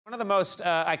One of the most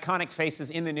iconic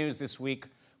faces in the news this week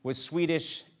was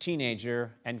Swedish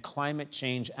teenager and climate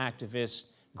change activist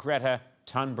Greta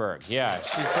Thunberg. Yeah,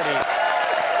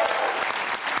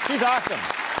 she's awesome.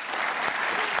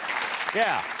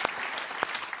 Yeah.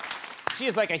 She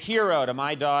is like a hero to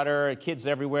my daughter, kids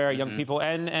everywhere, young people,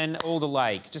 and old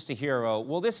alike. Just a hero.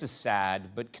 Well, this is sad,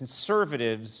 but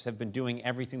conservatives have been doing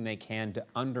everything they can to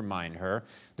undermine her.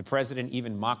 The president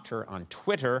even mocked her on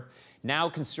Twitter. Now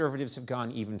conservatives have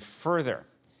gone even further.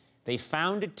 They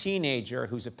found a teenager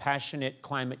who's a passionate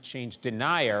climate change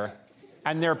denier,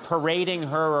 and they're parading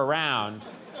her around.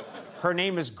 Her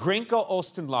name is Grinka O.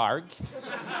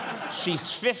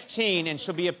 She's 15, and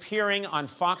she'll be appearing on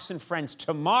Fox and Friends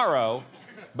tomorrow.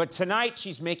 But tonight,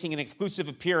 she's making an exclusive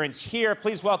appearance here.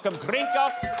 Please welcome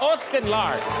Grinka O.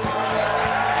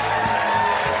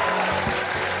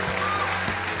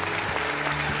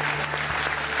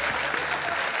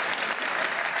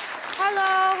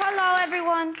 Hello,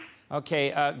 everyone.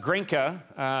 Okay, Grinka,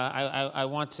 I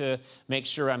want to make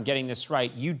sure I'm getting this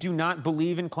right. You do not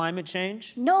believe in climate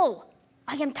change? No.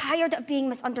 I am tired of being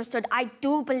misunderstood. I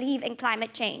do believe in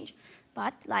climate change.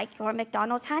 But like your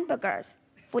McDonald's hamburgers.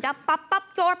 Put up,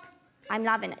 yorp. I'm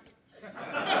loving it.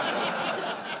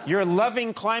 You're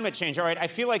loving climate change. All right, I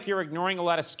feel like you're ignoring a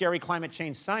lot of scary climate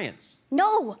change science.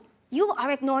 No, you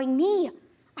are ignoring me.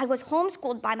 I was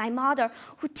homeschooled by my mother,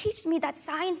 who taught me that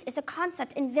science is a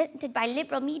concept invented by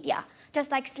liberal media,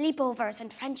 just like sleepovers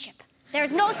and friendship.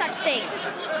 There's no such things.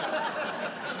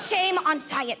 Shame on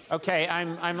science. Okay,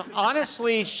 I'm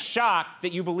honestly shocked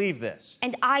that you believe this.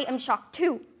 And I am shocked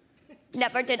too.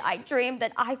 Never did I dream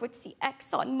that I would see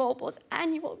ExxonMobil's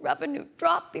annual revenue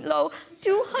drop below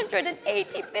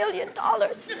 $280 billion.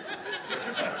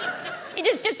 It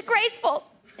is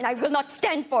disgraceful, and I will not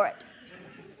stand for it.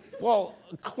 Well,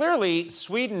 clearly,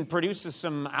 Sweden produces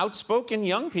some outspoken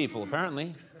young people,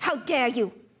 apparently. How dare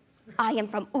you? I am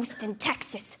from Houston,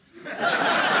 Texas.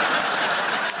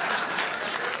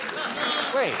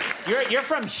 Wait, you're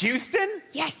from Houston?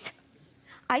 Yes.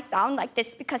 I sound like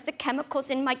this because the chemicals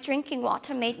in my drinking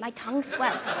water made my tongue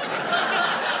swell.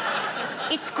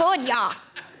 It's good, yeah.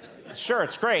 Sure,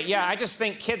 it's great. Yeah, I just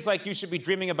think kids like you should be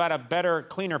dreaming about a better,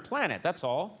 cleaner planet, that's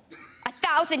all.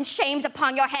 1,000 shames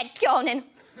upon your head, Conan.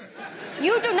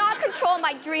 You do not control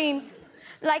my dreams,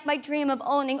 like my dream of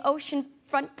owning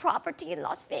oceanfront property in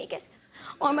Las Vegas,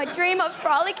 or my dream of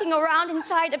frolicking around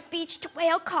inside a beached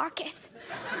whale carcass,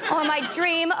 or my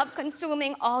dream of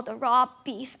consuming all the raw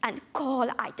beef and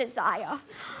coal I desire.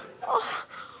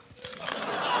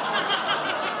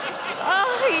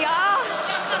 Oh, yeah.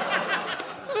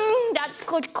 That's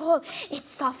good coal. It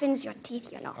softens your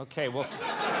teeth, you know. Okay, well...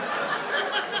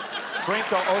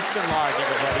 Grinka Ostenlarg,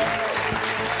 everybody.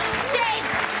 Shame!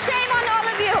 Shame on all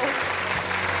of you!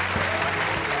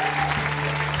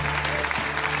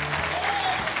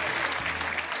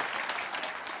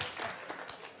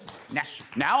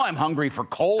 Now I'm hungry for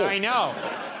coal. I know.